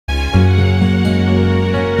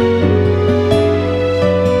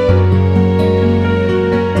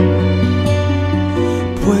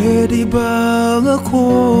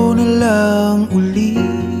ako na lang ulit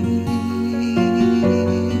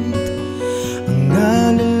ang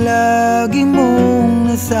nalalagi mong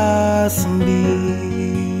nasasambit.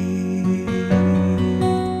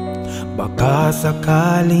 Baka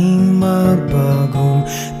sakaling magbagong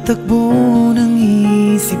takbo ng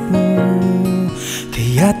isip mo,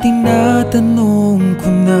 kaya tinatanong ko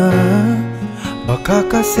na, baka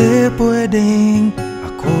kasi pwedeng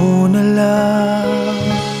ako na lang.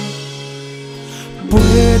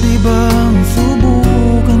 Pwede bang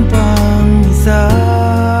subukan pang isa?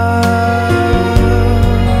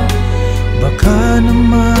 Baka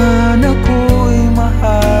naman ako'y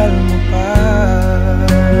mahal mo pa.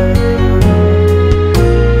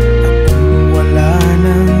 At kung wala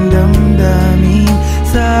nang damdamin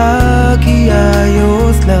sa akin,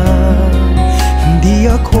 ayos lang, hindi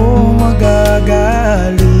ako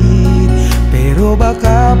magagalit. Pero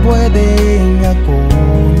baka pwedeng ako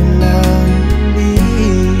na lang.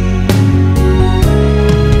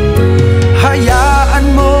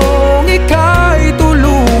 Hayaan mong ika'y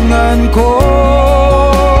tulungan ko,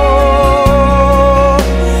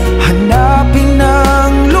 hanapin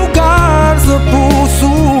ang lugar sa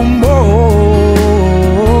puso mo.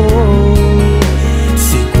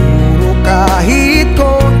 Siguro kahit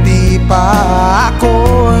konti pa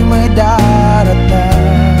ako'y may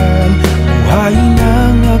daratan. Buhayin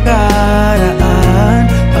ang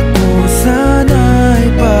nakaraan, ako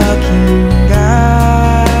sana'y pakinggan.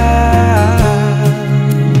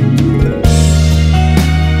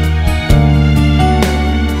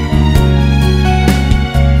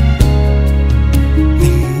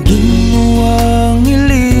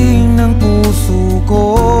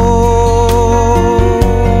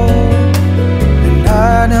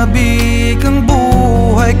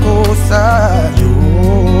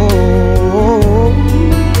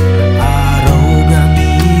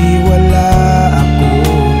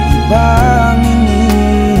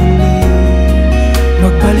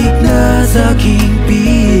 Sa aking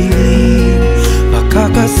piling, baka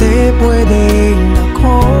kasi pwedeng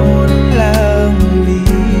ako lang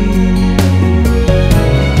ulit.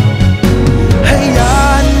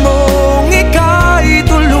 Hayaan mong ika'y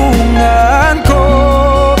tulungan ko,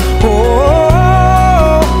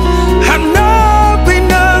 hanapin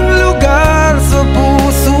ang lugar sa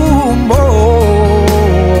puso mo.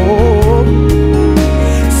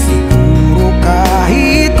 Siguro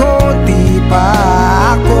kahit konti pa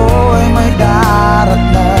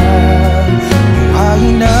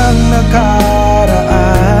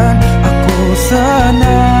nakaraan, ako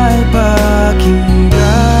sana'y pakinggan.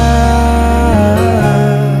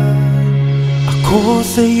 Ako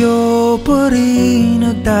sa'yo pa rin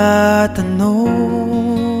nagtatanong,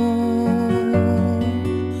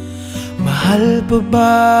 mahal pa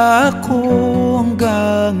ba ako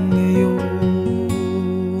hanggang ngayon?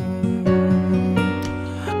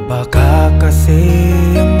 Baka kasi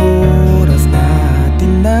ang oras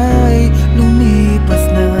natin ay lumipas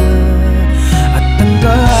na, at ang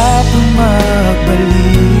kahapon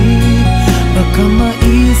magbalik. Baka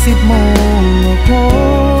maisip mo ako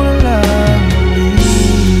lang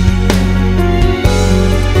ulit,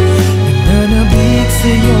 nananabik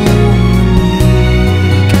sa'yo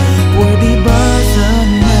ulit. Pwede ba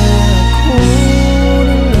sana ako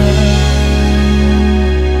na lang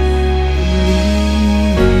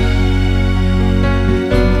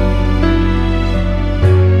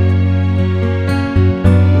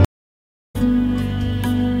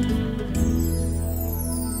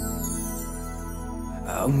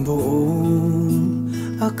ang buong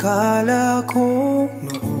akala ko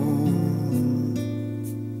noon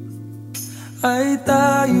ay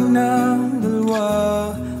tayo ng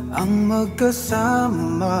dalawa ang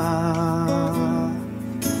magkasama.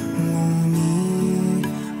 Ngunit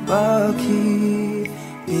bakit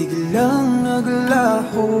biglang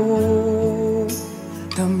naglaho?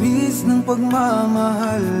 Tamis ng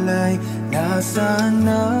pagmamahal ay nasaan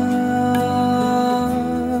na?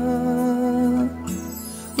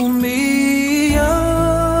 Umiyak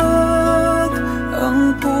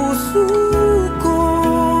ang puso ko,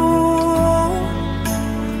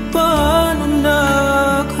 paano na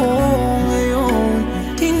ako ngayon?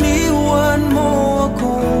 Iniwan mo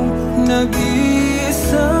akong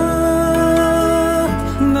nag-iisa,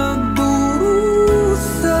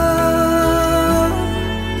 nagdurusa.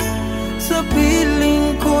 Sa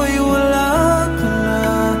piling ko'y wala ka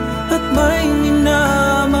na, at may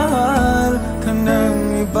minamahal ka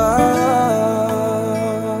ng iba.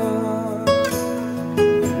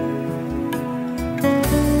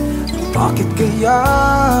 Bakit kaya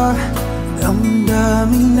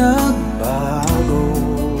damdaming nagbago?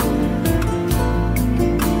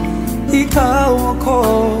 ikaw ako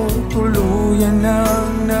tuluyan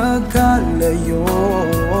ng nagkalayo.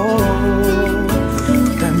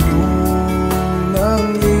 Tanong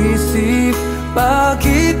ng isip,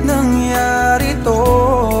 bakit nangyari to?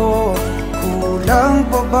 Kulang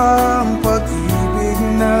pa bang pag-ibig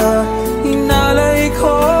na inalay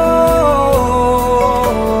ko?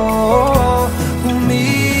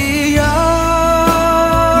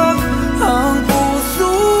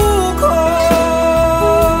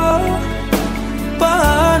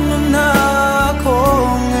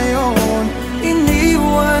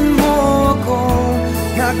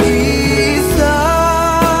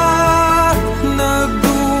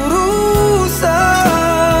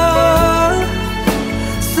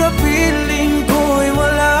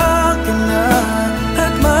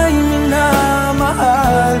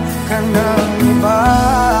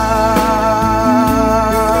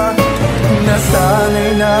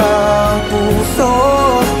 Nasanay ng puso,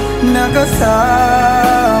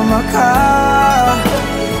 nakasama ka.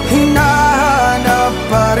 Hinahanap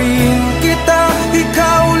pa rin kita,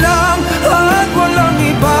 ikaw lang at walang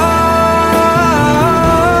iba.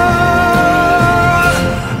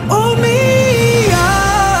 Umiyak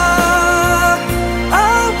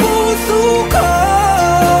ang puso ko.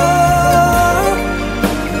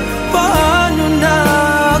 Paano na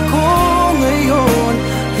ako ngayon?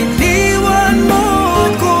 Iniwan mo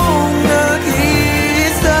akong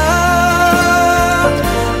nag-isa,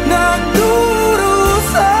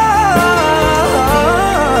 nagdurusa.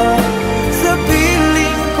 Sa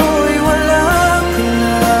piling ko'y wala ka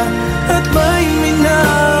na, at may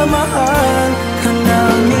minamahal ka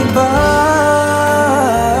ng iba.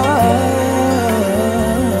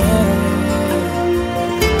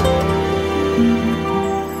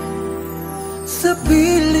 Sa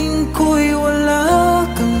piling ko'y wala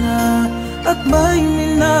ka na, at may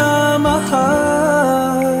minamahal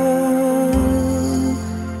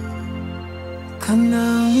ka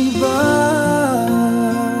ng iba.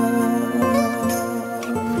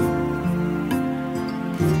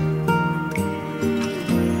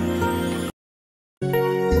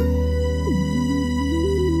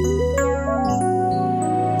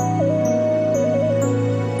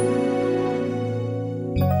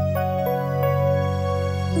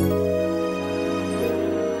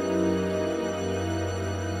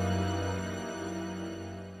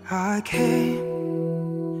 I came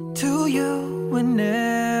to you and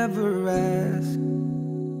never asked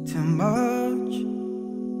too much,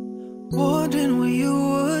 wondering what you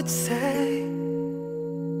would say,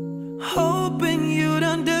 hoping you'd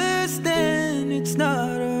understand it's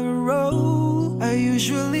not a role I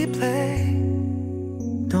usually play.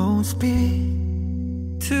 Don't speak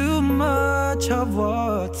too much of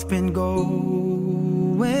what's been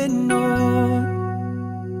going on.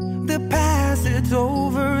 The past, it's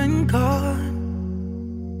over and gone.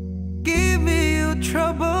 Give me your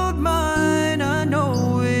troubled mind, I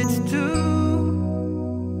know it's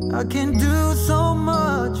true. I can do so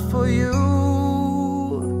much for you.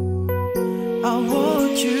 I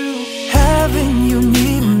want you, having you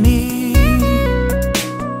near me,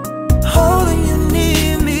 holding you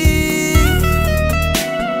near me.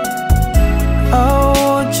 I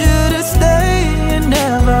want you to stay and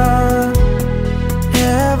never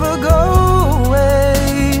go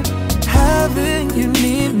away. Having you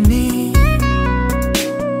near me,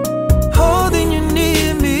 holding you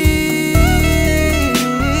near me.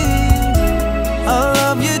 I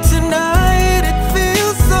love you tonight, it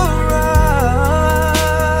feels so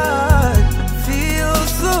right,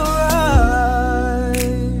 feels so right.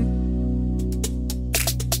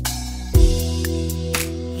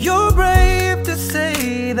 You're brave to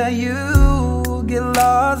say that you get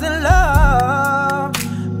lost in love,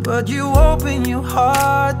 but you open your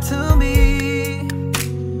heart to me.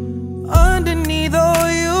 Underneath all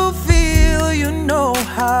you feel, you know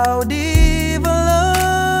how deep a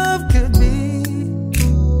love could be.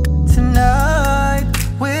 Tonight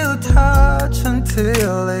we'll touch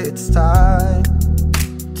until it's time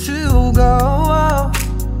to go.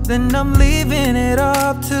 Then I'm leaving it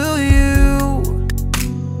up to you.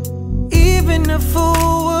 Even a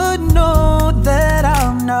fool would know that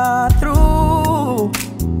I'm not through.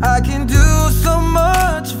 I can do so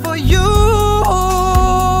much for you.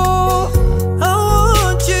 I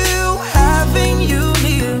want you, having you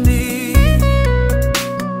near me,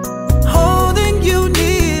 holding you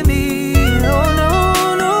near me. Oh no,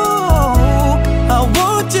 no, I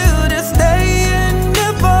want you to stay and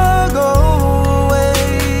never go away.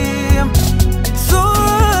 It's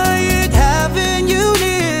alright having you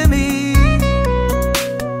near me,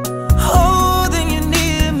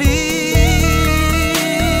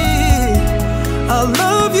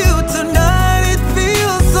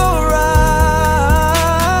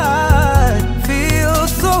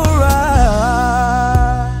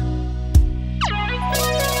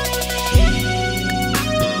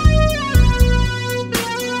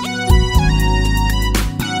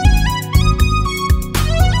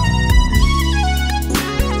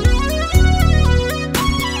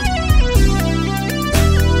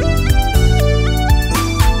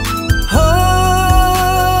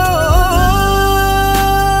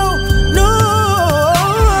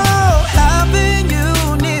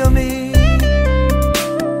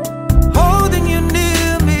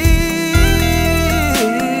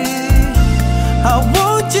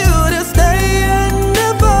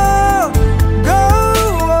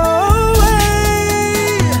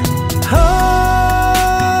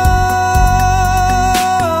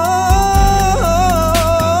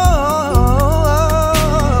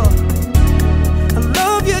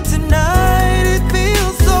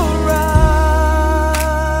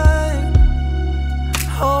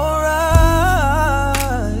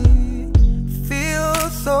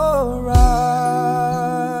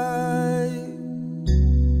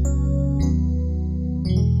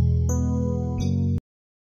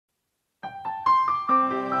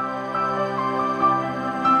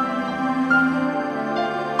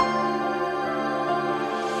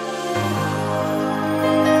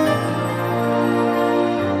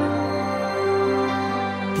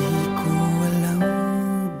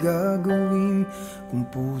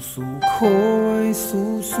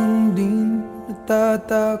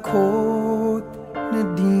 natatakot na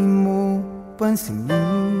di mo pansinin.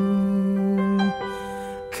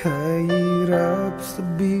 Kahirap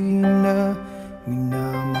sabihin na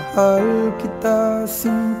minamahal kita,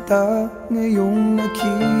 sinta. Ngayong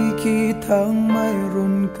nakikitang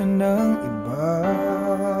mayroon ka ng iba.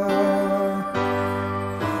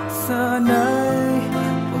 Sana'y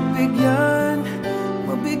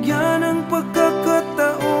mabigyan ng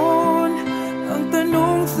pagkakataon. Ang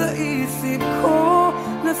tanong sa isip ko,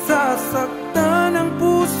 nasasaktan ang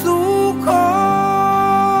puso ko.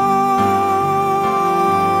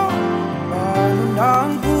 Paano na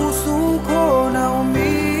ang puso ko na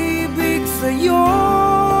umibig sa'yo?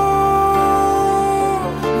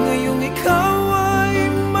 Ngayong ikaw ay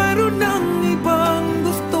mayroon ng ibang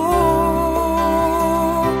gusto.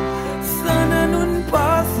 Sana nun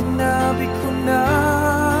pa sinabi ko na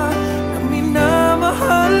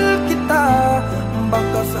minamahal kita.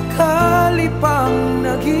 Baka sakali pang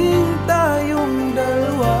naging tayong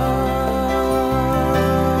dalawa.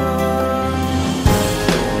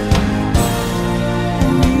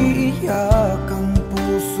 Umiiyak ang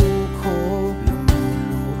puso ko,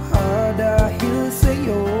 lumuluha dahil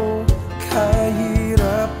sa'yo.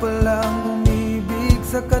 Kahirap palang umibig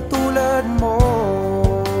sa katulad mo.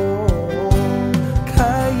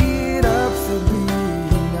 Kahirap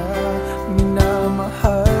sabihin na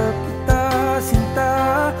minamahal kita,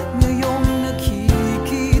 sinta. Ngayong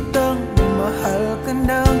nakikitang mahal ka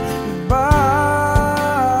ng iba.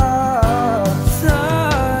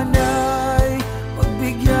 Sana'y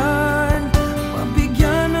mabigyan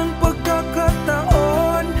ng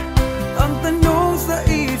pagkakataon. Ang tanong sa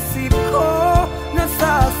isip ko,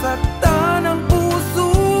 nasasaktan ang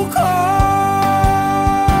puso ko.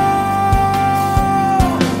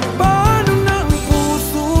 Paano na ang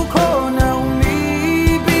puso ko na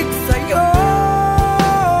umibig sa'yo?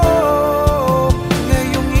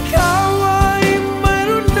 Ngayong ikaw ay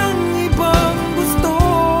mayroon ng ibang gusto.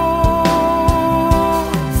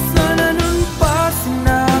 Sana nun pa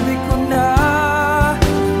sinabi ko na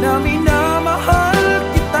minamahal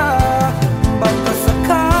kita. Baka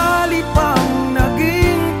sakali pang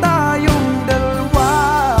naging tayong dalawa.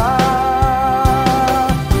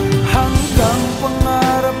 Hanggang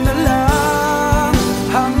pangarap na lang,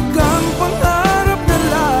 hanggang pangarap na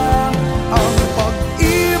lang ang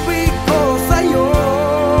pag-ibig ko sa'yo.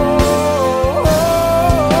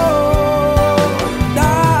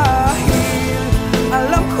 Dahil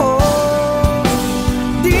alam ko,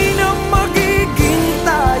 di na magiging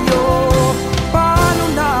tayo. Paano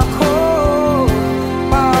na ako?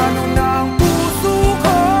 Paano na ang puso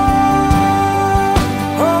ko?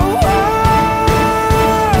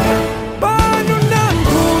 Paano na ang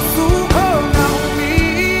puso ko na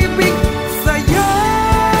umiibig sa'yo?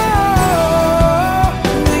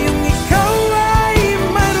 Ngayong ikaw ay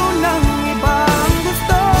mayroon ng ibang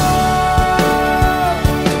gusto.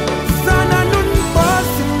 Sana nun pa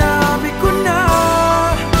sinabi ko na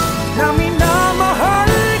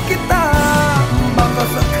minamahal kita. Baka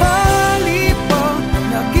sakali pang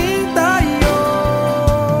naging tayo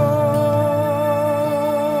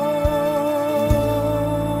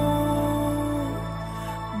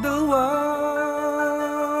dalawa.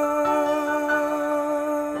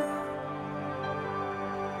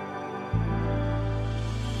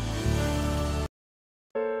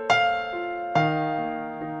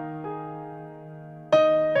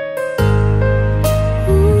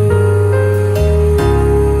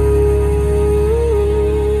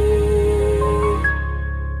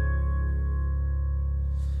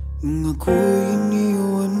 Nung ako'y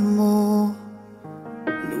iniwan mo,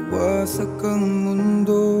 nawasak ang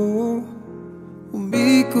mundo.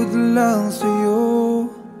 Umikot lang sa'yo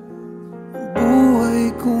ang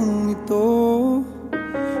buhay kong ito.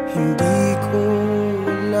 Hindi ko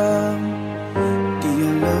alam, di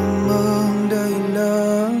alam ang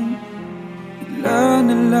dahilan. Bigla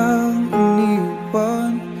na lang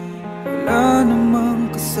iniwan, wala namang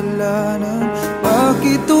kasalanan.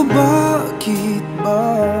 Bakit o bakit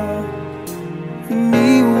ba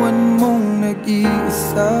iniwan mong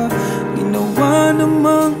nag-iisa? Ginawa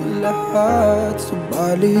namang lahat,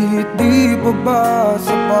 subalit di pa ba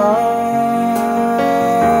sapat?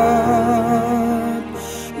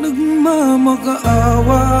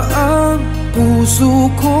 Nagmamakaawa ang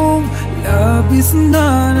puso kong labis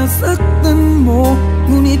na nasaktan mo.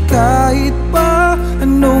 Ngunit kahit pa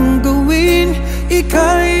anong gawin,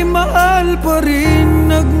 ika'y mahal pa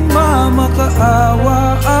rin.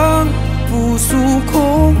 Nagmamakaawa ang puso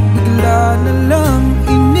kong bigla na lang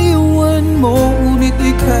iniwan mo. Ngunit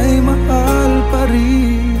ika'y mahal pa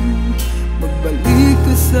rin. Magbalik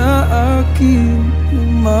ka sa akin,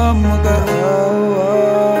 nagmamakaawa.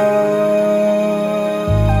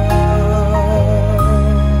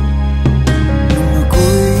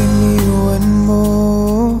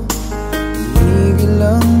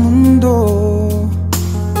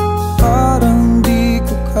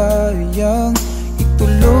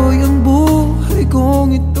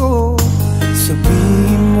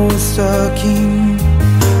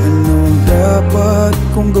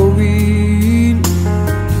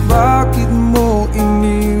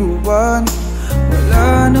 iniwan.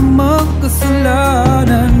 Wala namang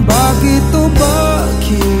kasalanan. Bakit o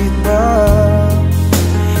bakit ba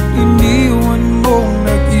iniwan mong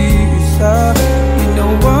nag-iisa?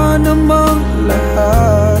 Ginawa namang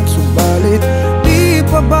lahat, subalit di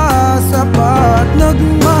pa ba sapat?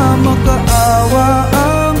 Nagmamakaawa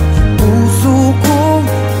ang puso kong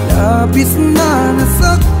labis na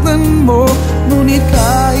nasaktan mo. Ngunit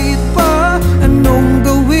kahit pa anong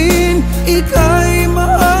gawin, ika'y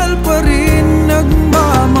mahal pa rin.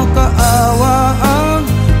 Nagmamakaawa ang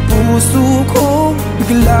puso kong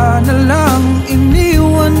bigla na lang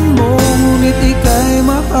iniwan mo. Ngunit ika'y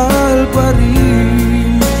mahal pa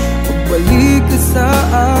rin. Pagbalik ka sa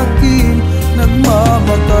akin,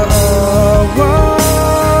 nagmamakaawa.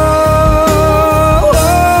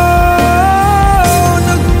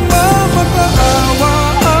 Nagmamakaawa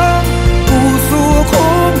ang puso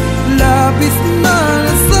kong labis na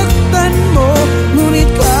nasaktan mo. Ngunit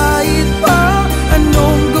kahit pa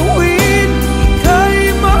anong gawin,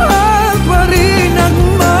 ika'y mahal pa rin.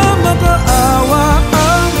 Nagmamakaawa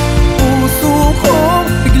ang puso kong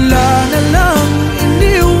bigla na lang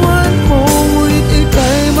iniwan mo. Ngunit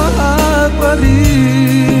ika'y mahal pa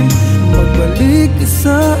rin. Magbalik ka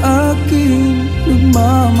sa akin,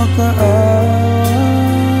 nagmamakaawa.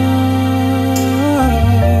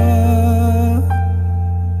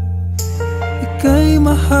 Ika'y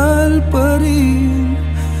mahal pa rin.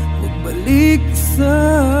 Magbalik ka sa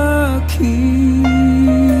akin,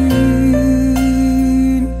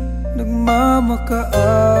 nagmamakaawa.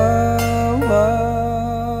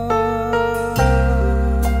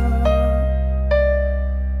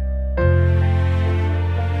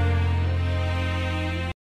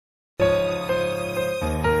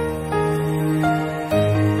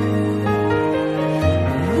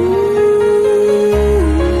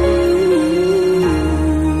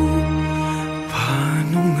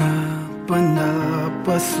 Paano nga ba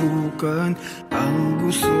napasukan ang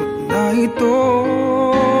gusot na ito?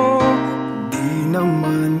 Di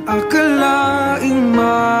naman akalaing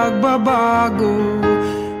magbabago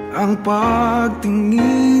ang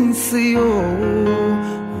pagtingin sa'yo.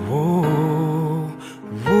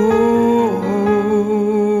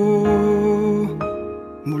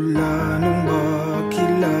 Mula nung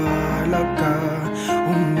makilala ka,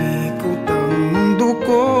 umikot ang mundo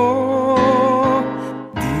ko.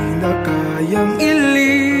 Di na kayang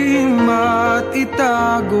ilihim at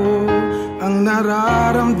itago ang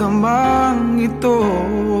nararamdaman ito.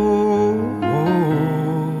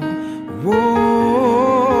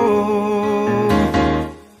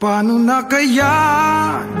 Paano na kaya?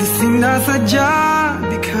 Di sinasadya,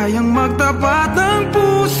 di kayang magtapat ang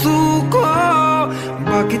puso ko.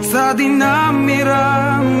 Bakit sa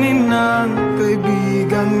dinami-rami ng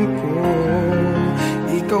kaibigan ko,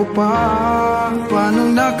 ikaw pa? Paano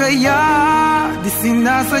na kaya? Di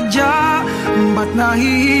sinasadya, ba't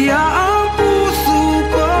nahihiya ang puso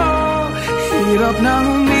ko? Hirap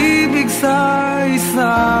nang umibig sa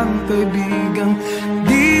isang kaibigang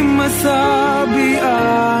di masabi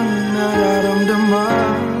ang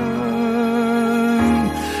nararamdaman.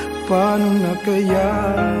 Paano na kaya?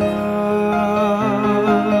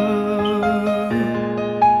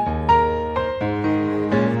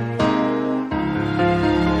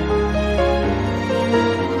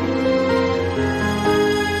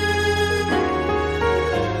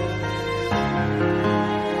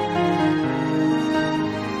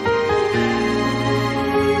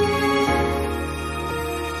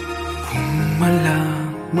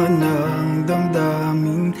 Malaman ang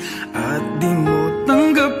damdamin at di mo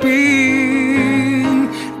tanggapin,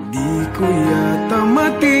 di ko yata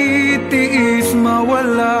matitiis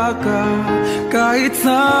mawala ka kahit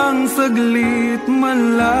sang saglit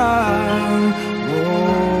man lang.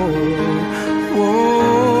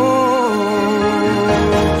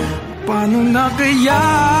 Paano na kaya?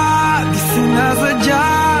 Di sinasadya,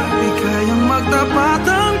 di kayang magtapat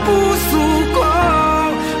ang puso ko.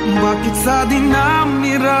 Bakit sa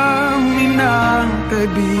dinami-rami ng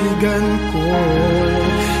kaibigan ko,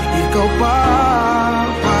 ikaw pa?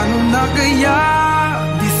 Paano na kaya?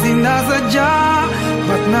 Di sinasadya,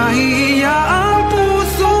 ba't nahihiya ang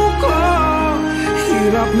puso ko?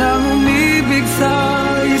 Hirap nang umibig sa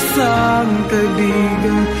isang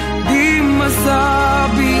kaibigan di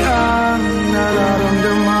masabi ang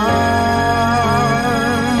nararamdaman.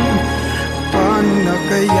 Paano na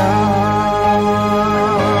kaya?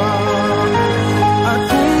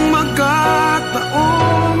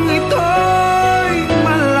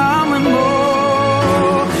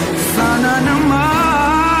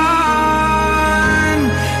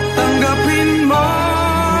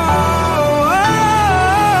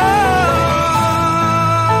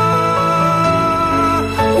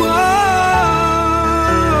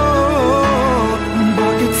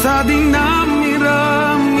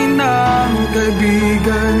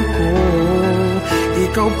 kaibigan ko.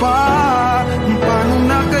 Ikaw pa, paano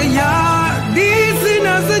na kaya? Di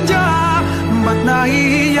sinasadya, ba't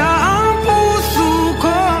nahihiya ang puso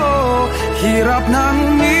ko? Hirap nang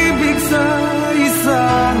umibig sa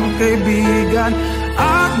isang kaibigan,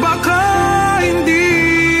 at baka hindi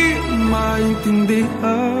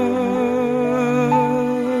maintindihan.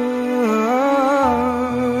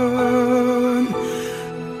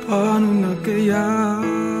 Paano na kaya?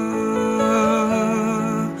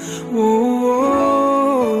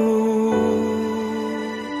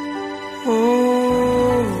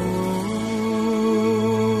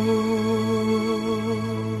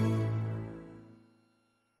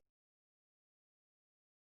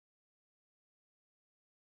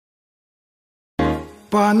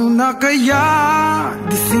 Paano na kaya?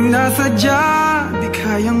 Di sinasadya, di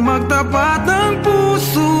kayang magtapat ng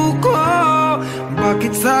puso ko.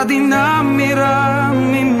 Bakit sa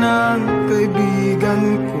dinami-rami ng kaibigan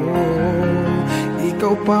ko?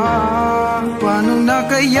 Ikaw pa, paano na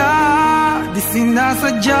kaya? Di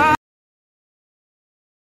sinasadya.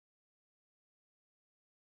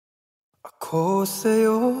 Ako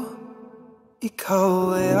sa'yo,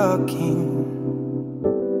 ikaw ay akin.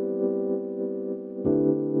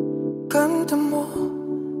 Ganda mo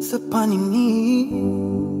sa paningin.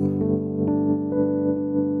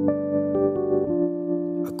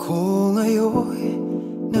 Ako ngayon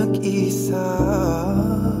nag-isa.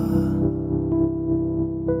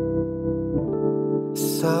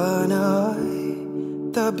 Sana'y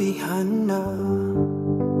tabihan na.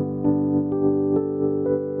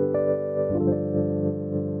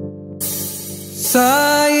 Sa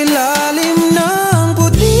ilalim ng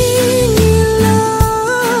puting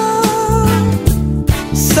ilaw,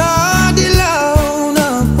 sa dilaw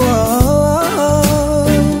na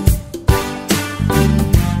buwan,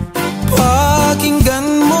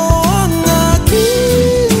 pakinggan mo ang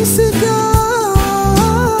aking sigaw.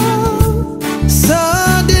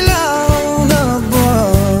 Sa dilaw na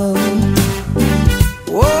buwan,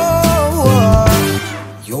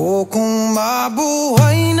 ayokong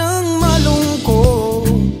mabuhay ng malungkot.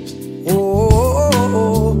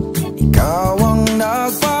 Ikaw ang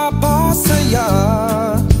nagpapasaya.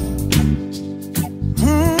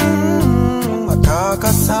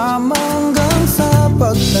 Makakasama hanggang sa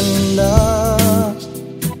pagtanda.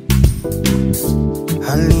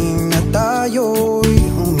 Halina tayo'y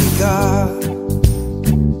humiga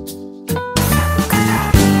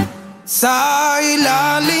sa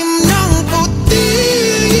ilalim ng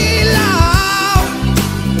puting ilaw,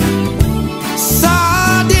 sa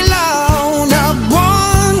dilaw na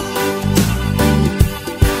buwan,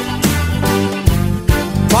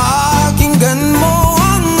 pakinggan mo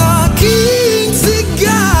ang aking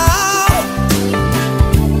sigaw.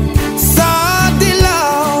 Sa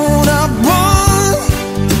dilaw na buwan,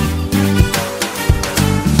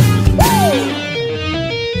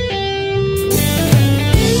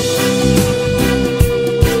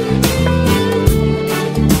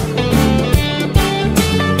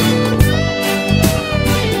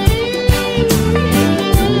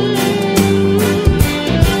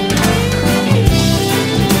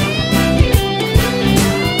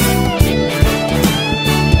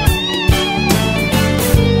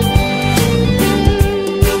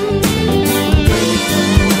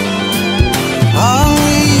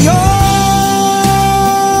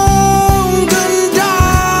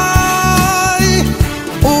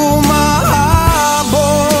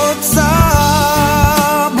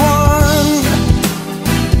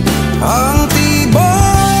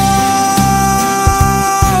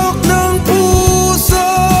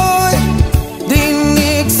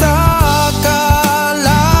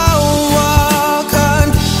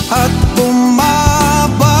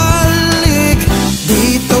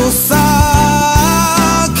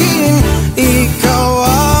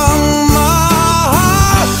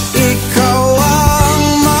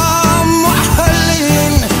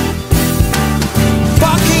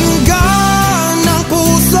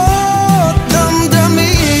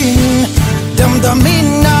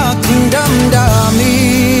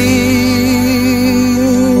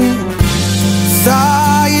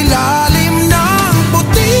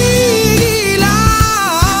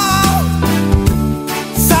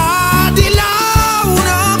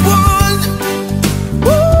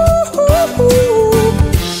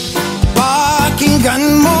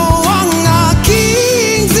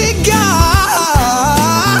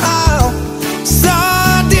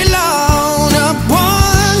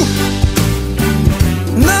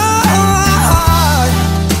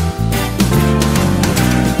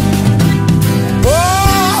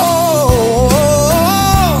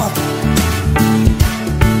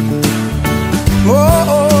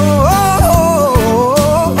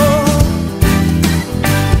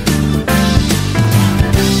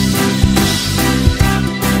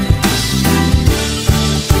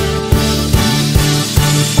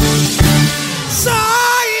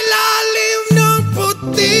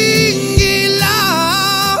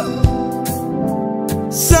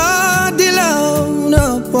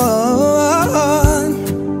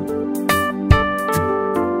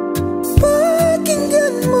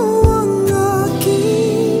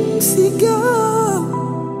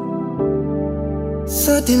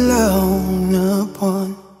 dilaw na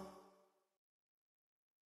buwan.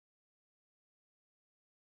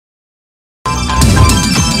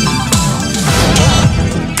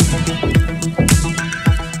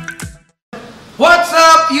 What's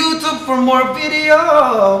up, YouTube? For more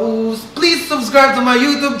videos, please subscribe to my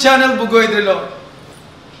YouTube channel, Bugoy Drilo.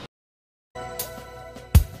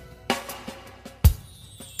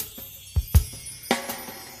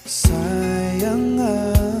 Sayang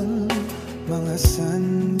ang mga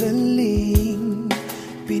sandaling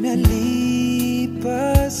pinalipas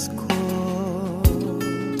ko.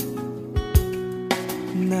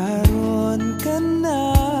 Naroon ka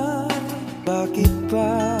na, bakit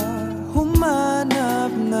pa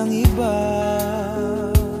humanap ng iba?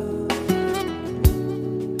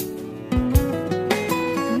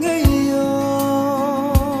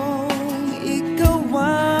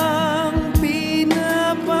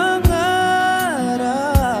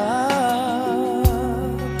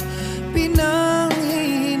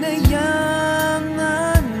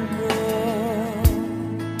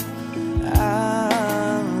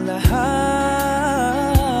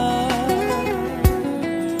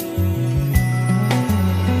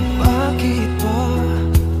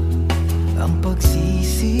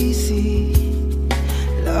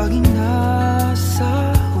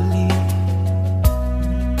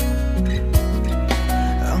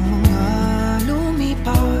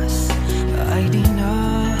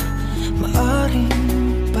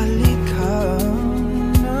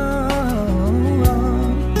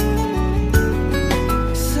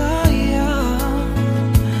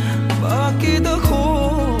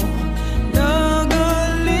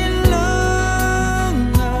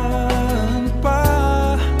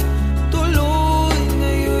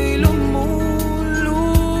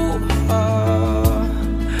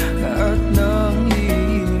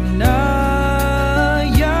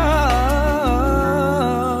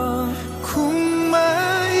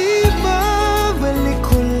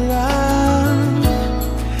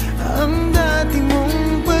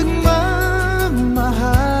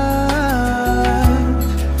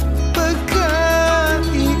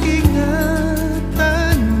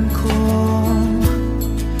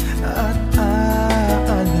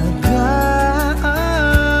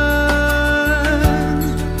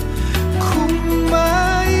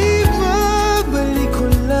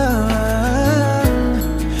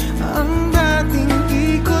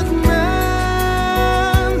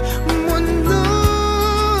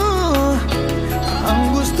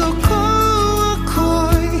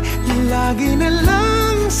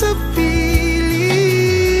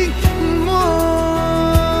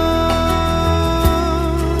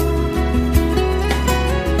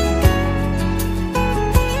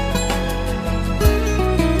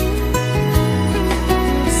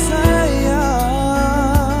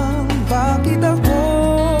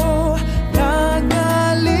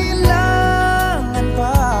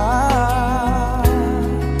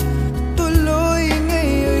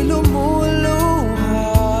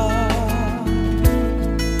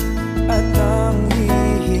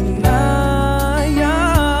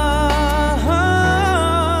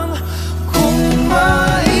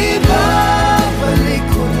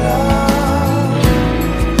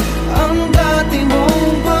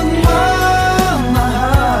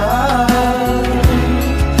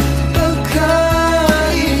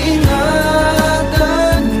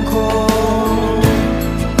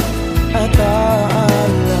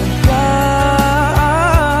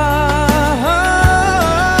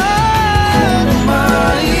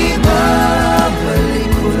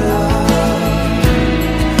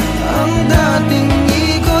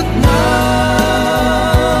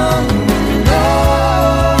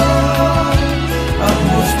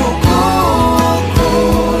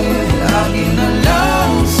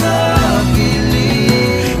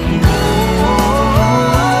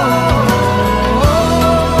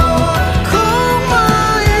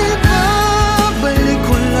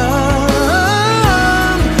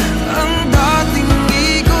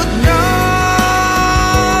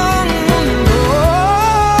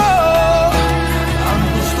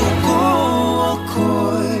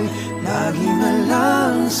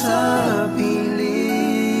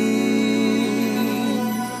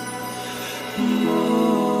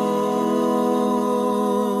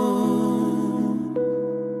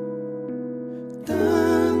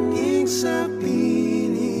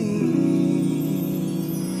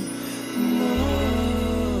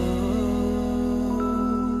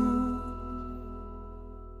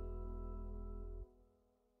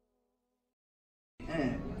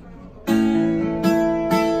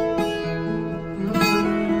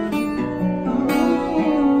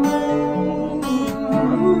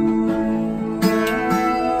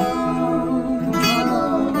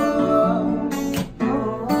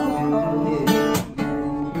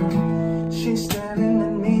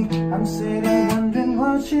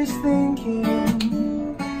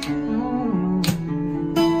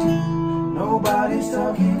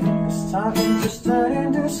 Starting to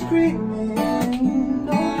turn to screaming.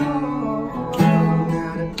 No,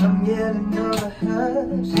 now that I'm getting over her,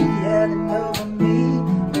 she's getting over me.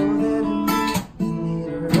 Know that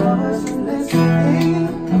neither of us is listening.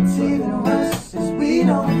 What's even worse is we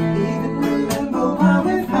don't even remember why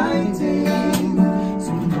we're fighting.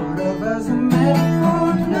 Some part of us are meant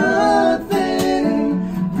for nothing,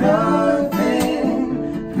 nothing,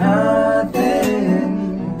 nothing.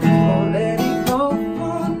 Oh, let it go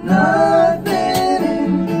for nothing,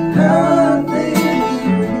 nothing,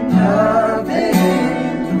 nothing.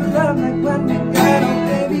 Love like what we got, oh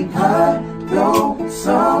baby. I know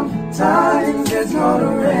sometimes it's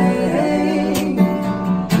gonna rain.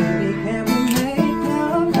 Baby, can we make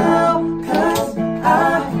love now? 'Cause I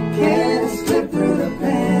can't slip through the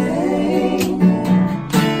pain.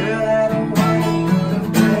 Girl, I don't want you to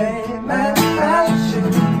play mad at you,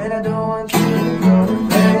 and I don't want you to go to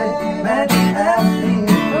bed mad at me.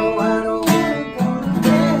 No, I don't want to go to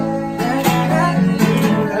bed mad at you.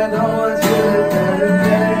 I don't want you to go to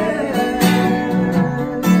bed.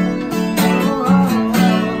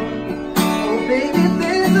 Oh, baby,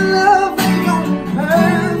 this love ain't no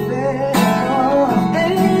perfect. Oh,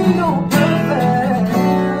 ain't no perfect.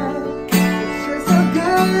 It's just so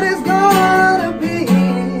good it's gonna be.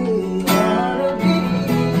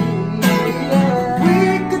 We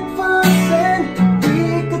could fuss and we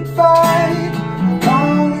could fight, as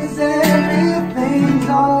long as everything's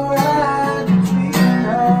alright between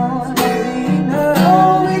us.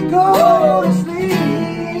 Oh, we go to sleep,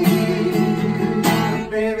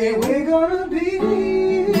 baby, we're gonna be.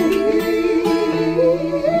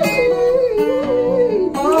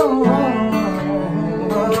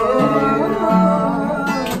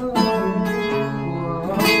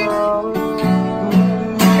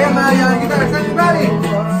 Come on, y'all, you guys, everybody,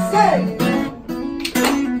 say.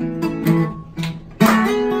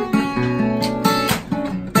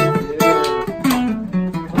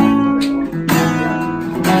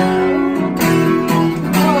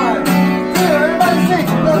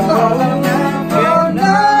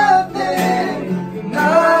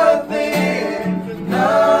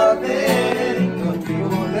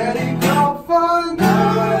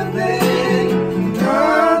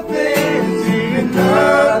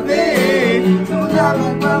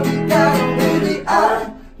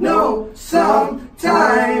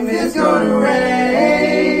 Sometimes it's gonna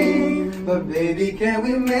rain, but baby, can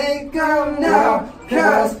we make up now?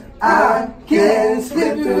 'Cause I can't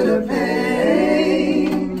slip through the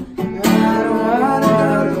pain. I don't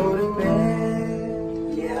wanna go to bed.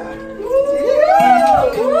 Yeah.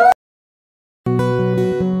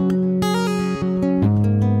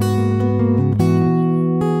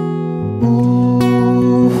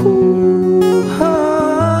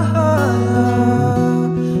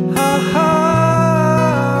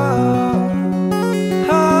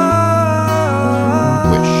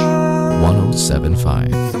 Wish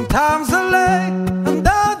 1075. Sometimes I lay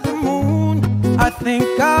under the moon, I think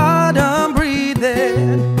God I'm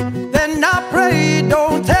breathing. Then I pray,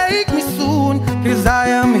 don't take me soon, 'cause I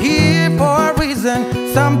am here for a reason.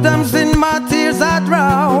 Sometimes in my tears I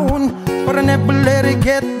drown, but I never let it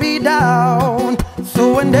get me down. So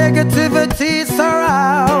when negativity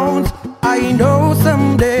surrounds, I know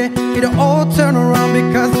someday it'll all turn around,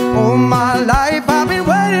 because all my life I've been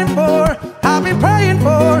waiting for, I've been praying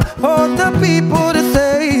for the people to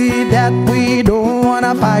say that we don't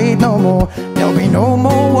wanna fight no more. There'll be no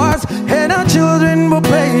more wars, and our children will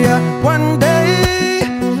play. One day,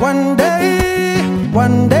 one day,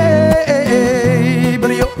 one day,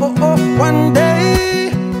 but one day,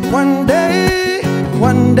 one day,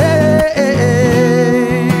 one day.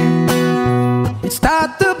 It's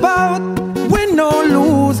not about win or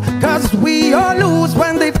lose, 'cause we all lose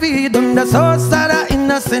when they feed on the source of our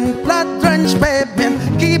innocent blood-drenched baby.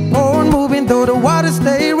 Keep on moving though the waters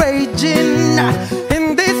stay raging. In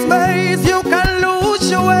this maze you can lose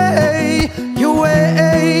your way, your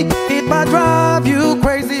way. It might drive you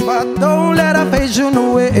crazy, but don't let it phase you no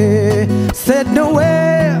way. Said no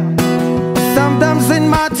way. Sometimes in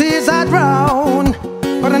my tears I drown,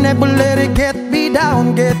 but I never let it get me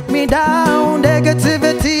down, get me down.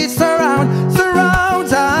 Negativity surrounds.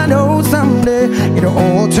 I know someday it'll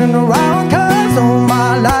all turn around, 'cause all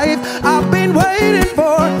my life I've been waiting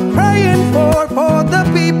for, praying for the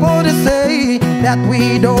people to say that we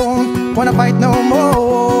don't wanna fight no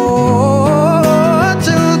more.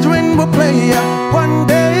 Children will play one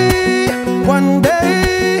day, one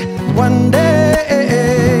day, one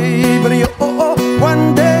day, but one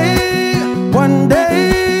day, one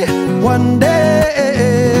day, one day.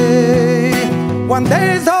 One day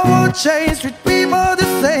it's all will change, treat people the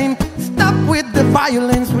same. Stop with the fire.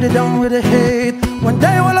 violence, we'll be done with the hate. One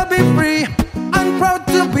day will I be free and proud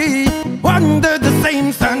to be under the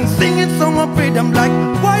same sun, singing song of freedom like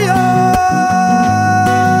why-oh,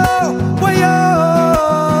 why-oh,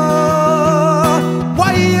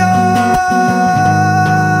 why-oh,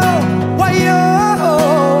 why-oh.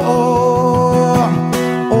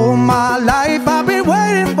 All my life I've been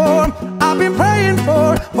waiting for, I've been praying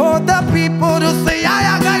for the people to say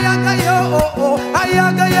ayaga-yaga-yo,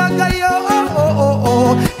 ayaga-yaga-yo,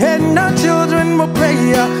 and our children will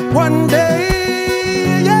pray one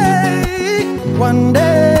day, yeah, one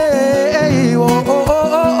day, oh, oh,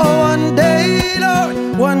 oh, oh, one day, Lord,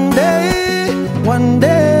 one day, one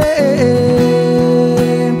day.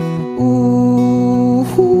 Ooh,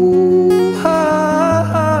 ooh, ha,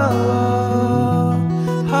 ha,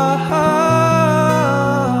 ha, ha,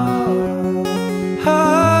 ha.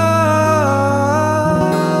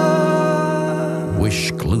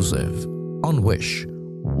 Wish exclusive on Wish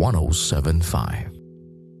 107.5.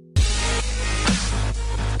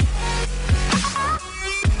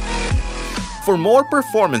 For more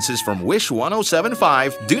performances from Wish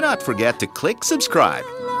 107.5, do not forget to click subscribe.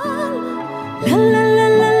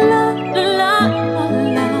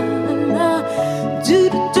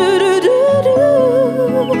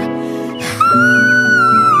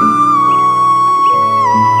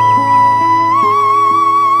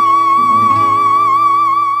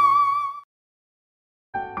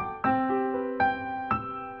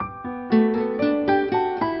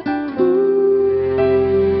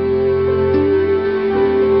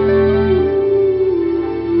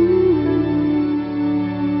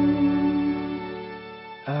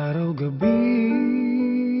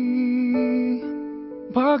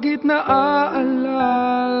 Bakit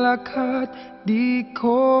naaalala ka't di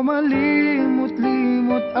ko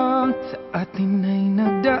malimot-limot ang sa atin ay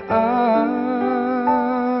nagdaan?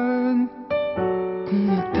 Kung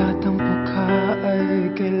nagtatampo ka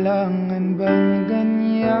ay kailangan bang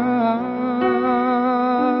ganyan?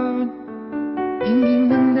 Hindi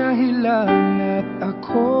man dahilan at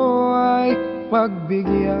ako ay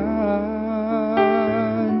pagbigyan.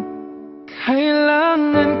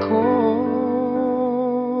 Kailangan ko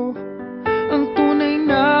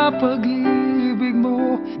pag-ibig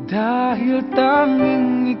mo, dahil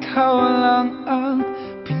tanging ikaw lang ang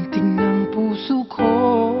pintig ng puso ko.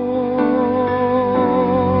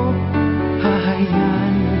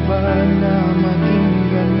 Hahayaan mo ba na maging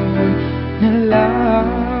ganun na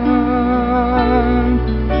lang?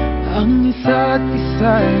 Ang isa't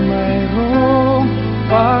isa'y mayroong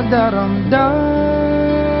pagdaramdam.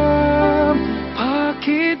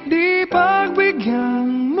 Bakit di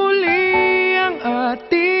pagbigyan muli ang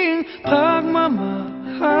ating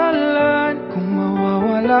pagmamahalan? Kung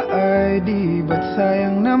mawawala ay di ba't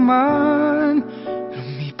sayang naman?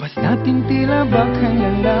 Lumipas natin tila ba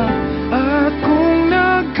kailan? At kung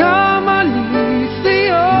nagkamali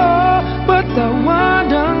sa'yo, patawad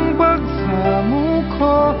ang pagsamo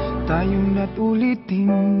ko. Tayong na't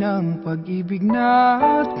ulitin ng pag-ibig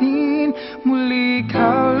natin. Muli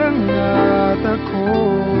ikaw lang at ako.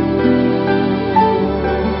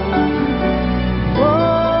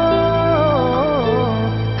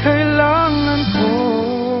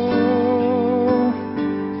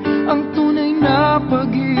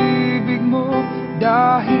 Pag-ibig mo,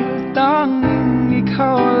 dahil tanging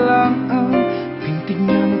ikaw lang ang pintig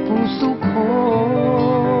ng puso ko.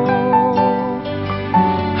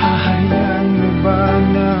 Hahayaan mo ba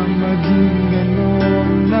na maging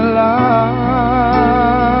ganun na lang?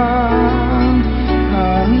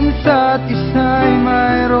 Ang isa't isa'y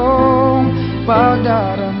mayroong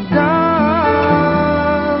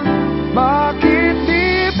pagdaramdam. Bakit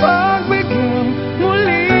di pagbigyan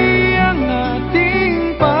muli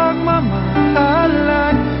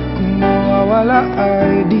wala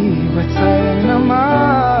ay di ba't sayang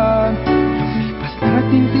naman? Lumipas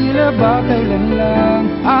natin tila ba kailan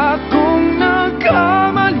lang? At kung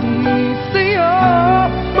nagkamali sa'yo,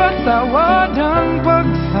 patawad ang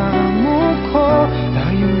pagsamo ko.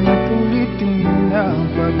 Tayo na't ulitin ang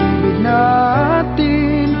pag-ibig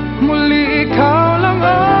natin. Muli ikaw lang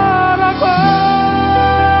ang ako.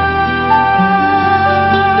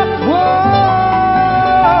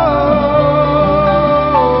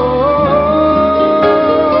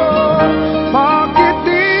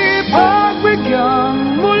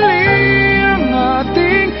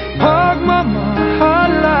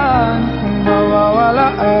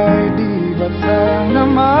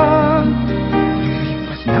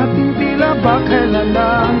 Lumipas natin tila ba kailan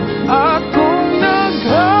lang? At kung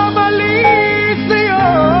nagkamali sa'yo,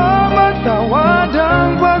 magtawad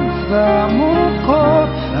ang pagsamo ko.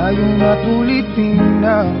 Tayo na't ulitin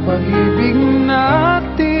na ang pag-ibig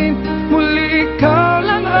natin. Muli ikaw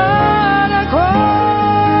lang ang ako.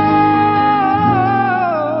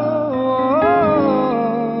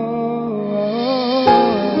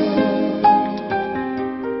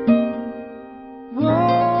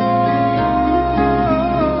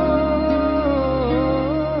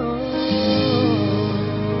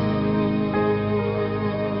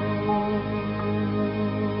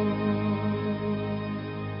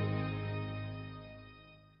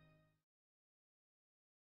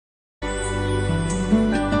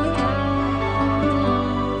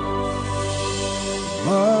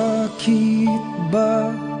 Bakit ba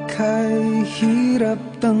kay hirap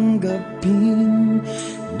tanggapin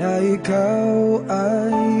na ikaw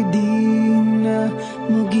ay di na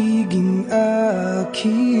magiging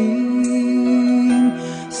akin?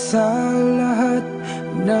 Sa lahat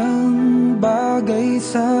ng bagay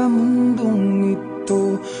sa mundong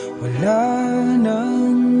ito, wala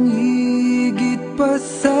nang higit pa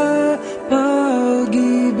sa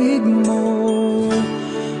pag-ibig mo.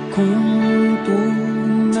 Kung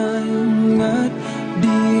tunay nga't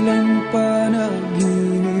di lang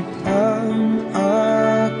panaginip ang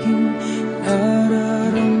aking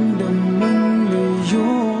nararamdaman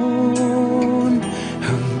ngayon,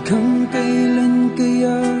 hanggang kailan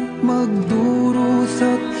kaya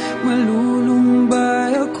magdurusa at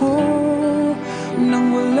malulumbay ako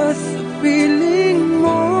nang wala sa piling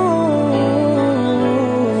mo?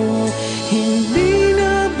 Hindi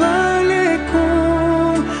na balik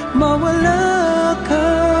kung mawala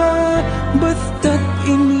ka, basta't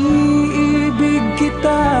iniibig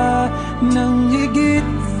kita nang higit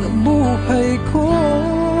sa buhay ko.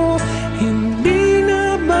 Hindi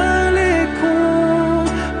na balik kung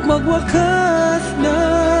magwakas na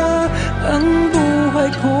ang buhay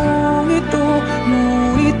kong ito,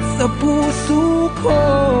 ngunit sa puso ko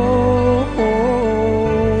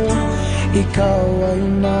ikaw ay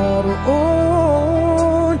naroon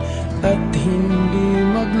at hindi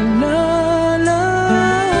maglalaho.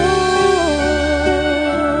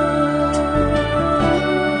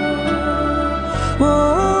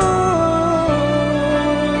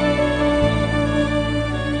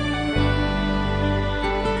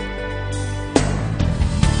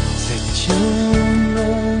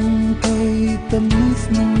 Sadyang kay tamis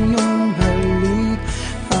ng iyong halik,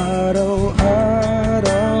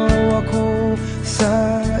 araw-araw ako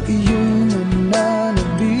sa iyong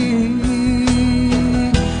nananabik.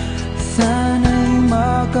 Sana'y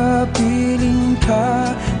makapiling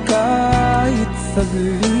ka kahit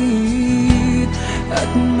saglit, at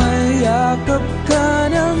mayakap ka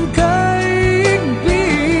ng kaigpit.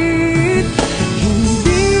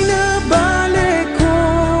 Hindi na balik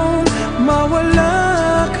kung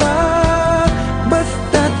mawala ka,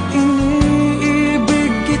 basta't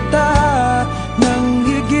iniibig kita nang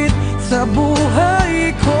higit sa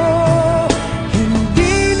buhay ko.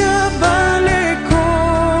 Hindi na balik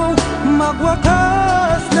kung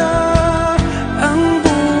magwakas na ang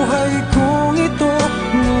buhay kong ito,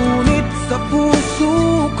 ngunit sa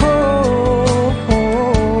puso ko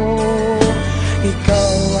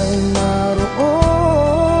ikaw ay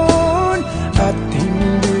naroon at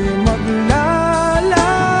hindi maglalaho.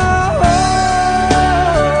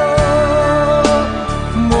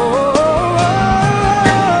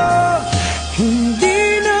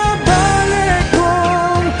 Hindi na balik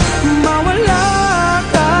kung mawala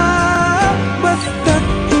ka, basta't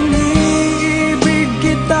iniibig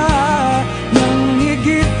kita nang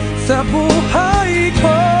higit sa buhay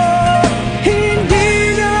ko. Hindi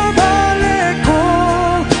na balik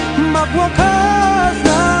kung magwakas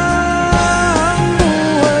na ang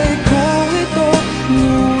buhay kong ito,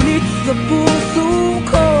 ngunit sa puso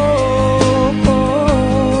ko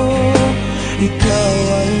ikaw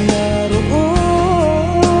ay naroon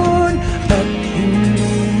at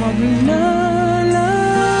hindi maglalaho.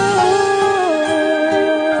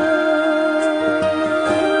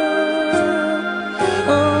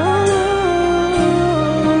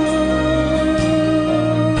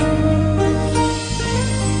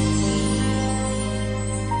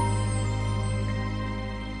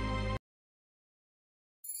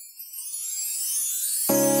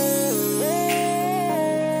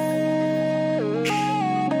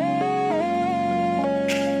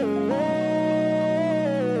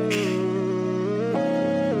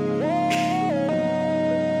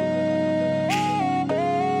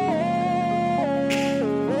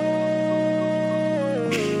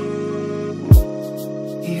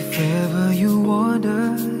 If ever you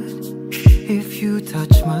wondered if you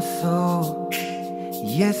touch my soul,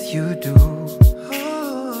 yes you do.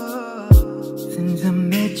 Since I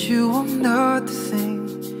met you I'm not the same.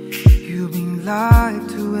 You've been life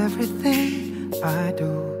to everything I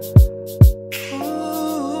do.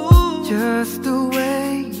 Just the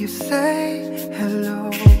way you say hello,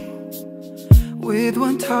 with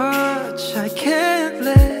one touch I can't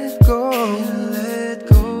let go.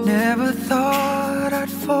 Never thought I'd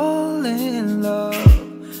fall in love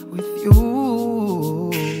with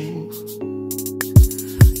you.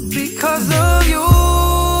 Because of you,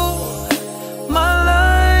 my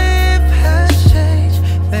life has changed.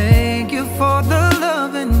 Thank you for the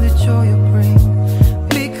love and the joy you bring.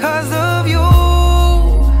 Because of you,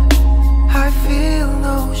 I feel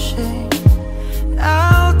no shame.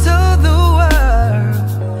 I'll tell the world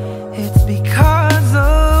it's because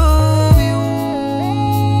of you.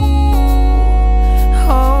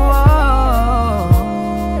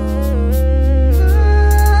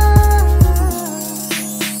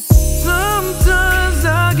 Sometimes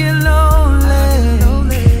I get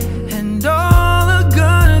lonely, and all I'm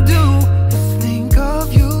gonna do is think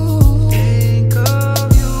of you.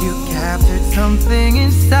 You captured something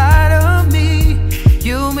inside of me.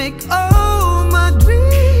 You make all my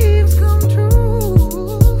dreams come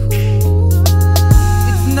true.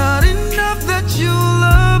 It's not enough that you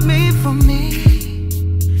love me for me.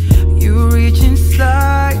 You reach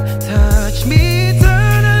inside, touch me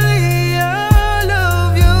eternally. I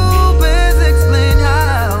love you, please explain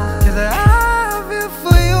how. 'Cause I feel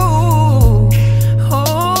for you.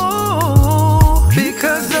 Oh,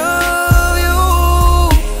 because of you,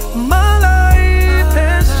 my life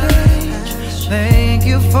has changed. Thank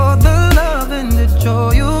you for the love and the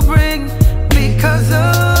joy you bring. Because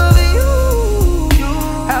of you,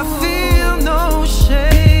 I feel no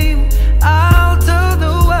shame. I'll tell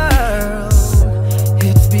the world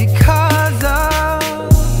it's because of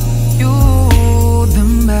you. The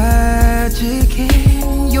magic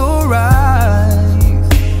in your eyes,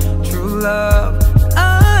 true love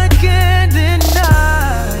I can't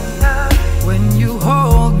deny. When you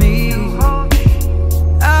hold me,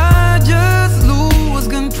 I just lose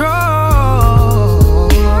control.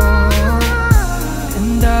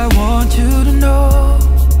 And I want you to know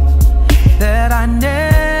that I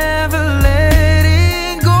never let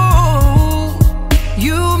it go.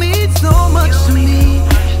 You mean so much to me.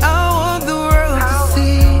 I want the world to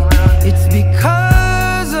see it's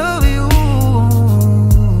because of you.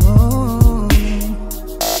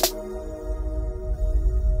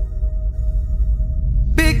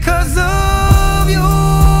 Because of you,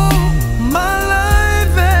 my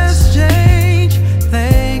life has changed.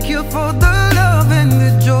 Thank you for the love and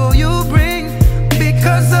the joy you bring.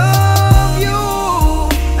 Because of you,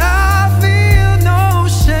 I feel no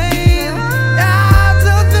shame. I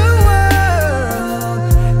tell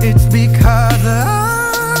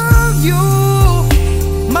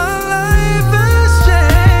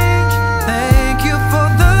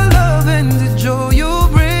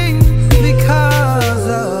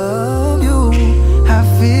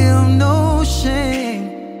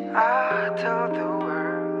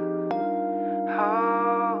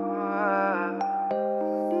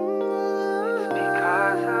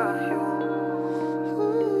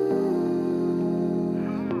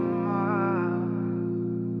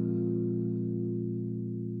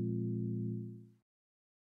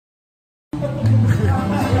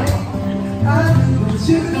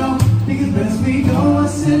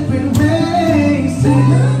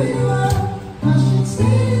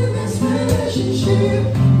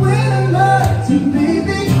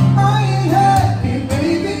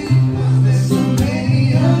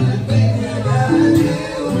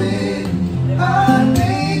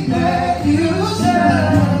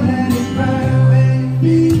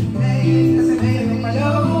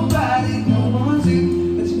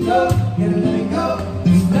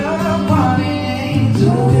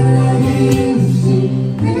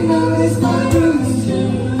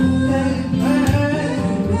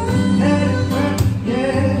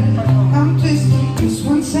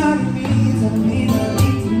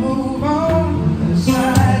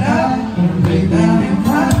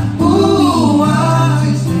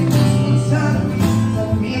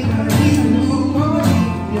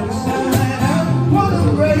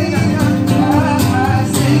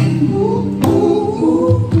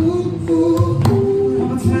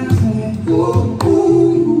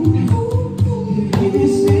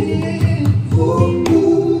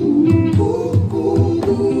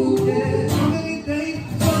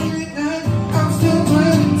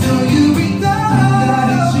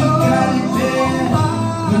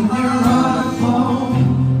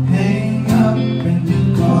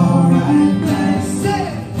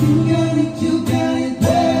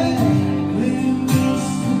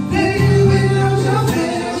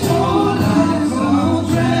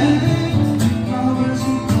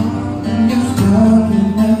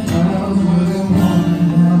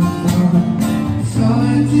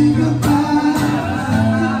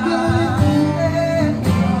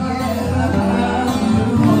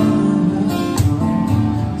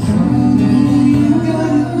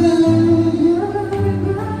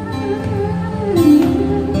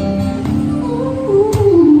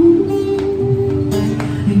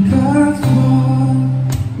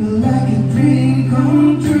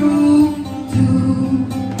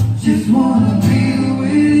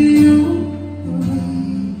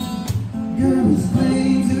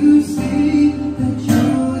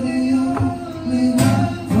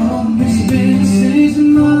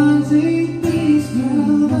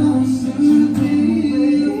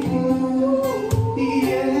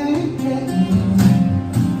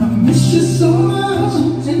you so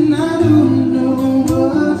much, and I don't know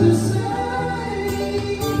what to say.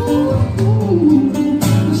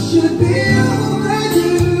 It should be over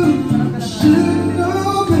you. I should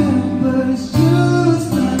know better, but it's just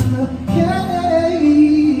not the case.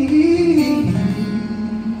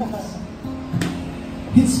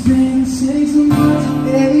 It's been 6 months,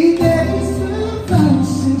 8 days,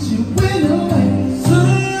 since you went away.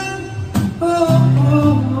 Oh, oh,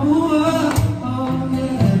 oh, oh,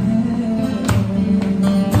 yeah.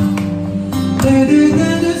 Better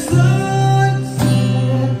than the sunset,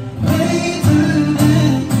 later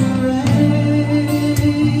than the rain.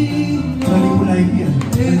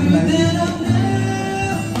 Better than I'll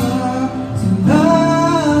never to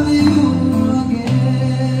love you again.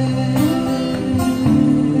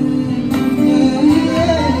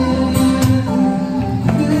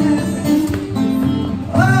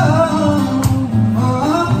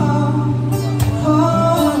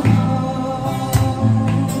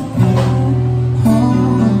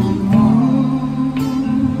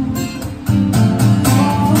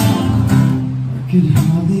 Could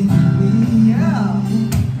hardly believe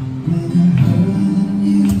when I heard the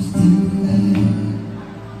news today.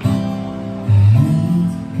 I had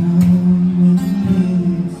to come and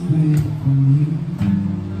live away from you.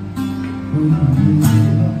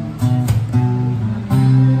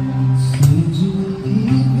 Said you were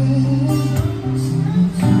leaving, so you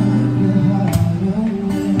took your heart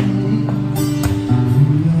away.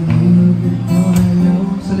 You before you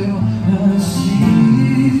said I see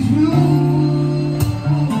through.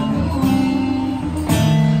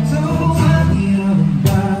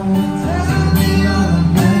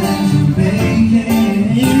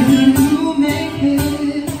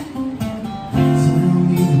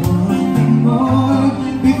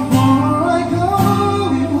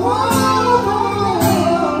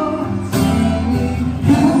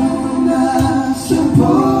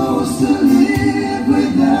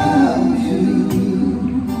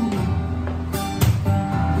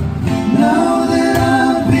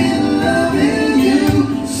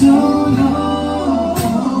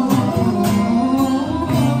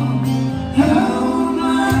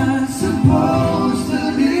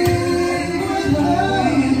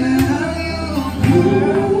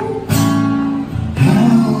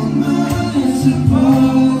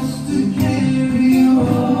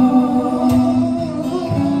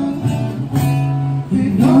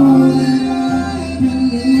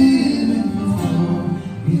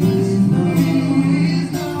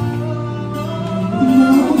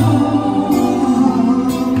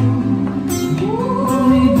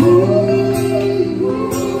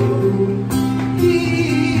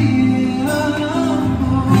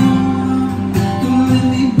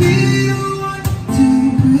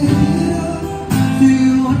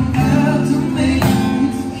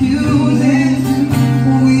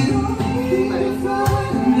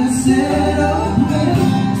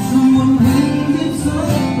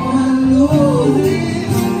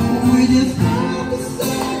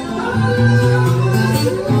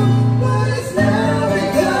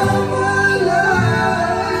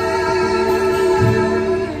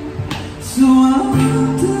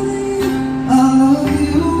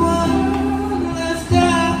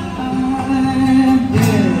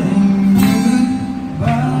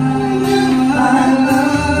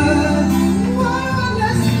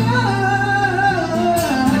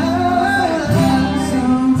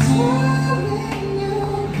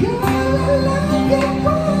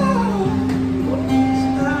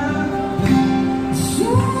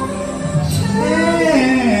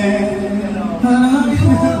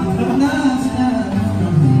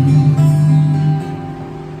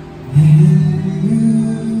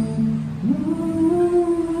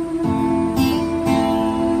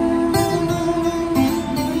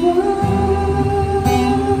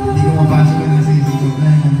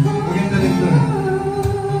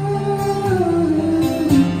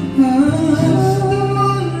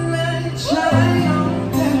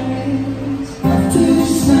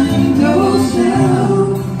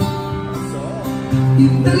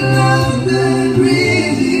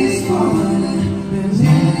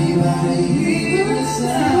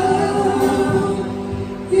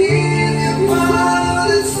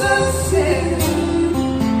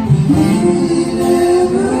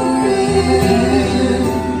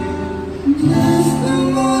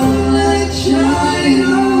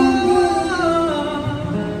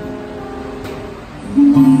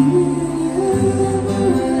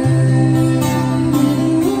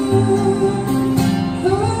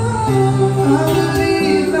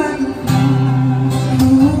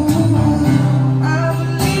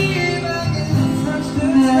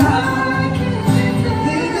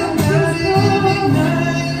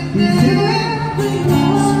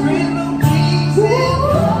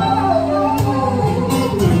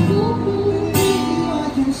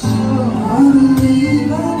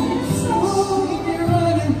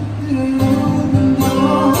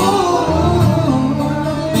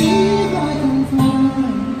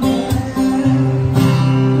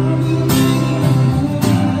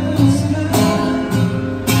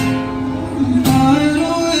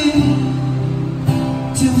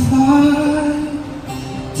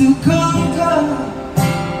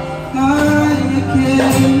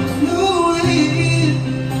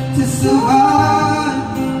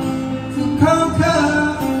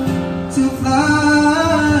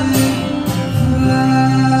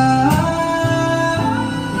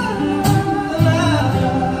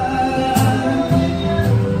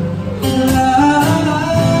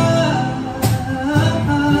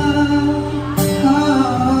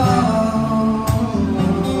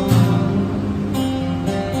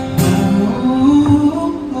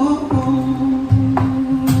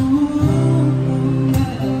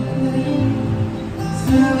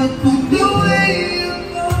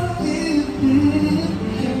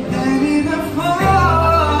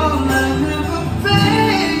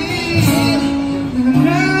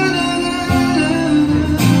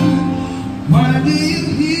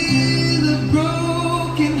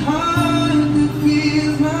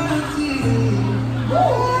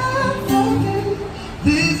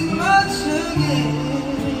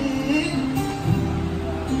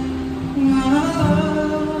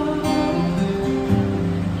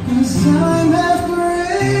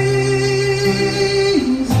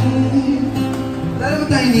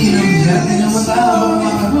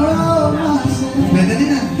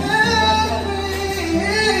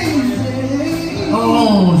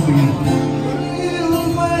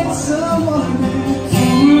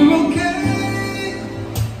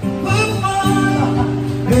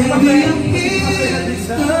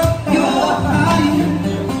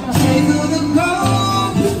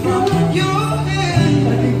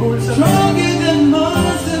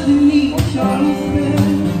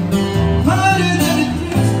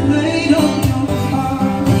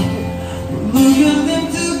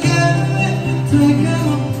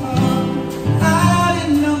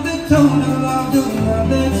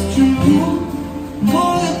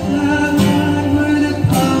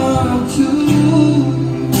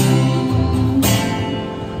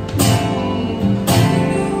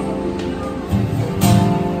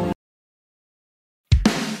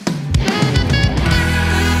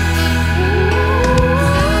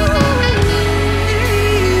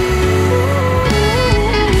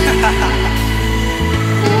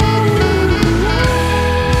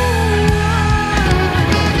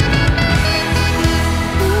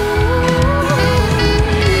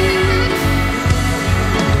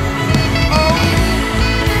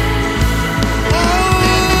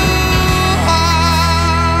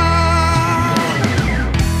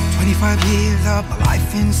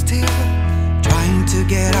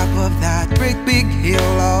 of that great big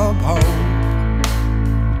hill of hope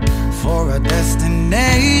for a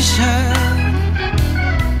destination.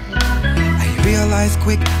 I realized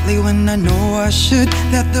quickly when I know I should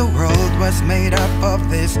that the world was made up of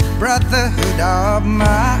this brotherhood of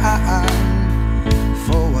mine,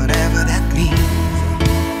 for whatever that means.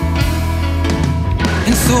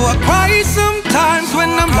 And so I cry sometimes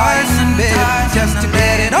when I'm lying in bed, just to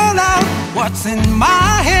get it all out, what's in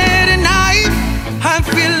my head. And I'm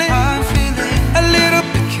feeling a little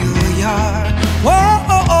peculiar. Whoa,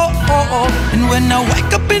 oh, oh, oh, oh. And when I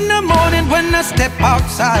wake up in the morning, when I step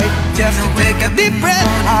outside, just to take a deep breath,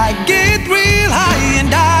 I get real high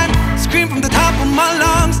and I scream from the top of my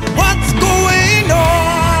lungs, what's going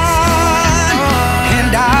on?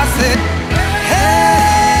 And I said,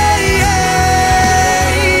 hey, yeah,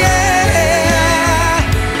 yeah.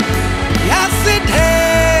 I said,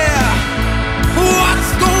 hey,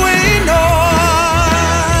 what's going on?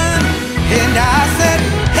 And I said,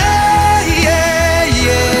 hey, yeah,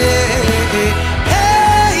 yeah.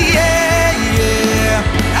 Hey, yeah, yeah.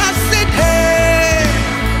 I said, hey,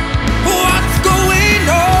 what's going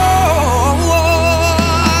on?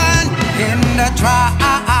 And I try,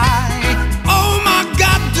 oh my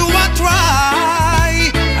God, do I try?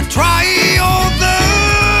 I try all the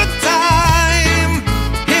time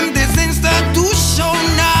in this institution.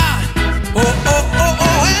 Oh, oh, oh,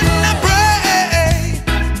 oh, and I pray.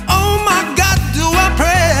 Oh my God, do I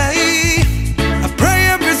pray? I pray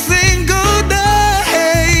every single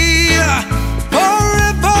day for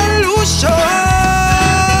revolution.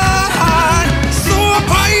 So I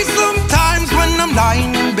cry sometimes when I'm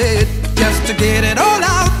lying in bed, just to get it all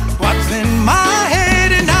out, what's in my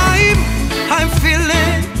head. And I'm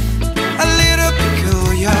feeling a little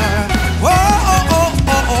peculiar. Whoa, oh, oh,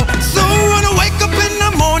 oh, oh. So when I wake up in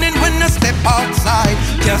the morning, when I step outside,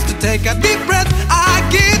 just to take a deep breath, I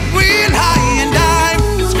get real high and I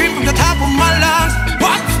scream from the top of my lungs,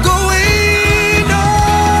 what's going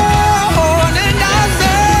on? And I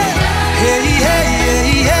say, hey, hey,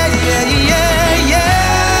 hey, hey, hey, yeah, yeah.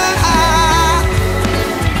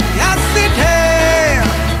 I said, hey,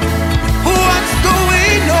 what's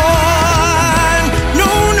going on? No,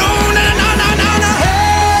 no, no, no, no, no, no.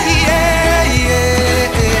 Hey, yeah, yeah,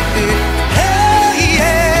 hey,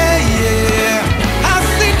 yeah, yeah. I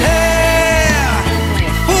said, hey,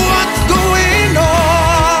 what's going on?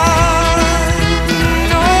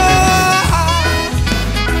 No.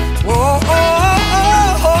 Oh, oh, oh,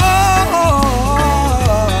 oh,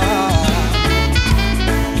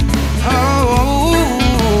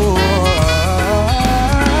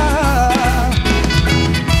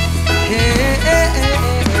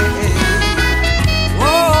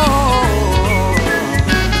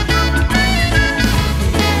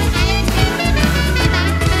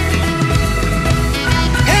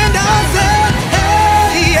 and I said,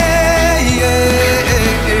 hey, yeah, yeah,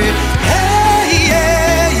 hey,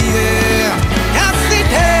 yeah, yeah. I said,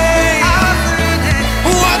 hey,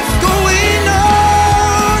 what's going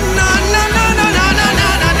on? No, no, no, no, no, no, no,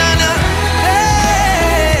 no, no, no. Hey,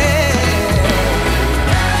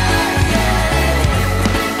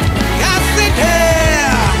 I said, hey,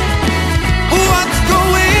 what's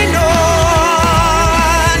going on?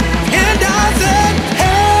 And I said,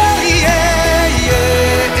 hey, yeah, yeah,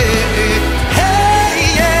 hey,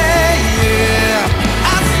 yeah, yeah.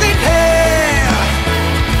 I said, hey,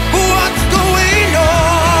 what's going on?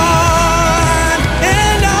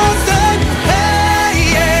 And I said, hey,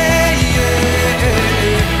 yeah, yeah,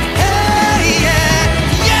 hey, yeah,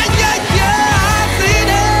 yeah, yeah, yeah. I said,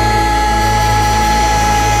 hey,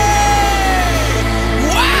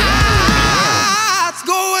 what's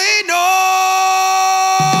going on?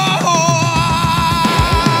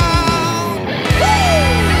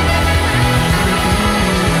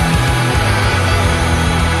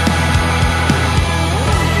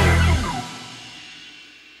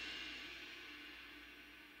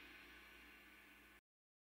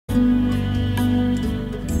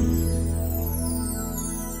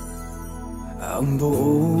 Ang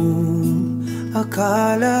buong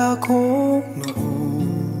akala ko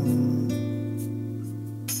noon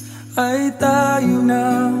ay tayo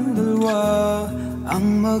ng dalawa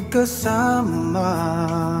ang magkasama.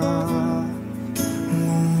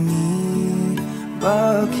 Ngunit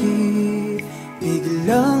bakit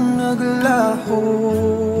biglang naglaho?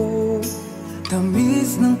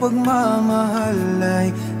 Tamis ng pagmamahal ay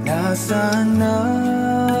nasaan na?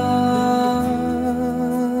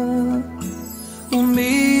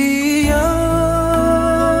 Umiyak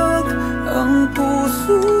ang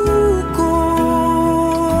puso ko.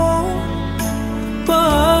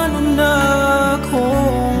 Paano na ako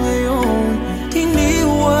ngayon?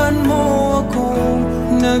 Iniwan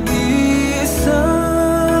nag-iisa,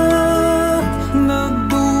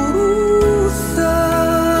 nagdurusa.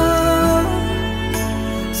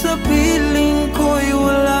 Sa piling ko'y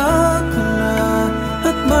wala ka na,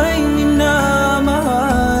 at may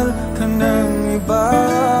minamahal ka ng iba.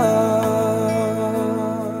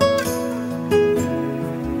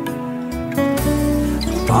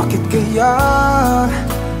 Bakit kaya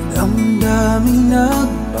damdaming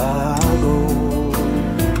nagbago?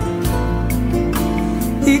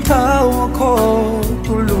 Ikaw ako,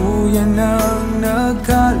 tuluyan nang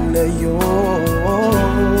nagkalayo.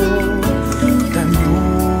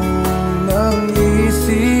 Tanong ng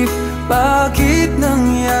isip, bakit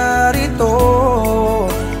nangyari to?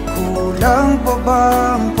 Kulang pa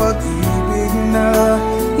bang pag-ibig na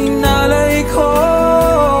inalay ko?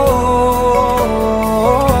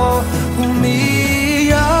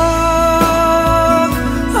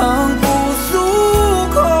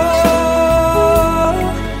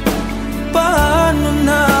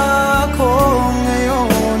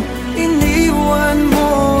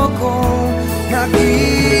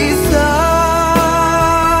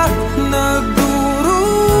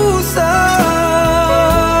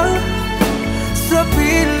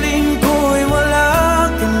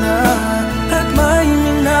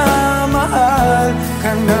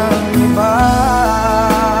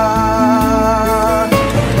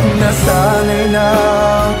 Nasanay na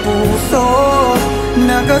ang puso,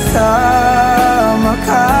 nagasa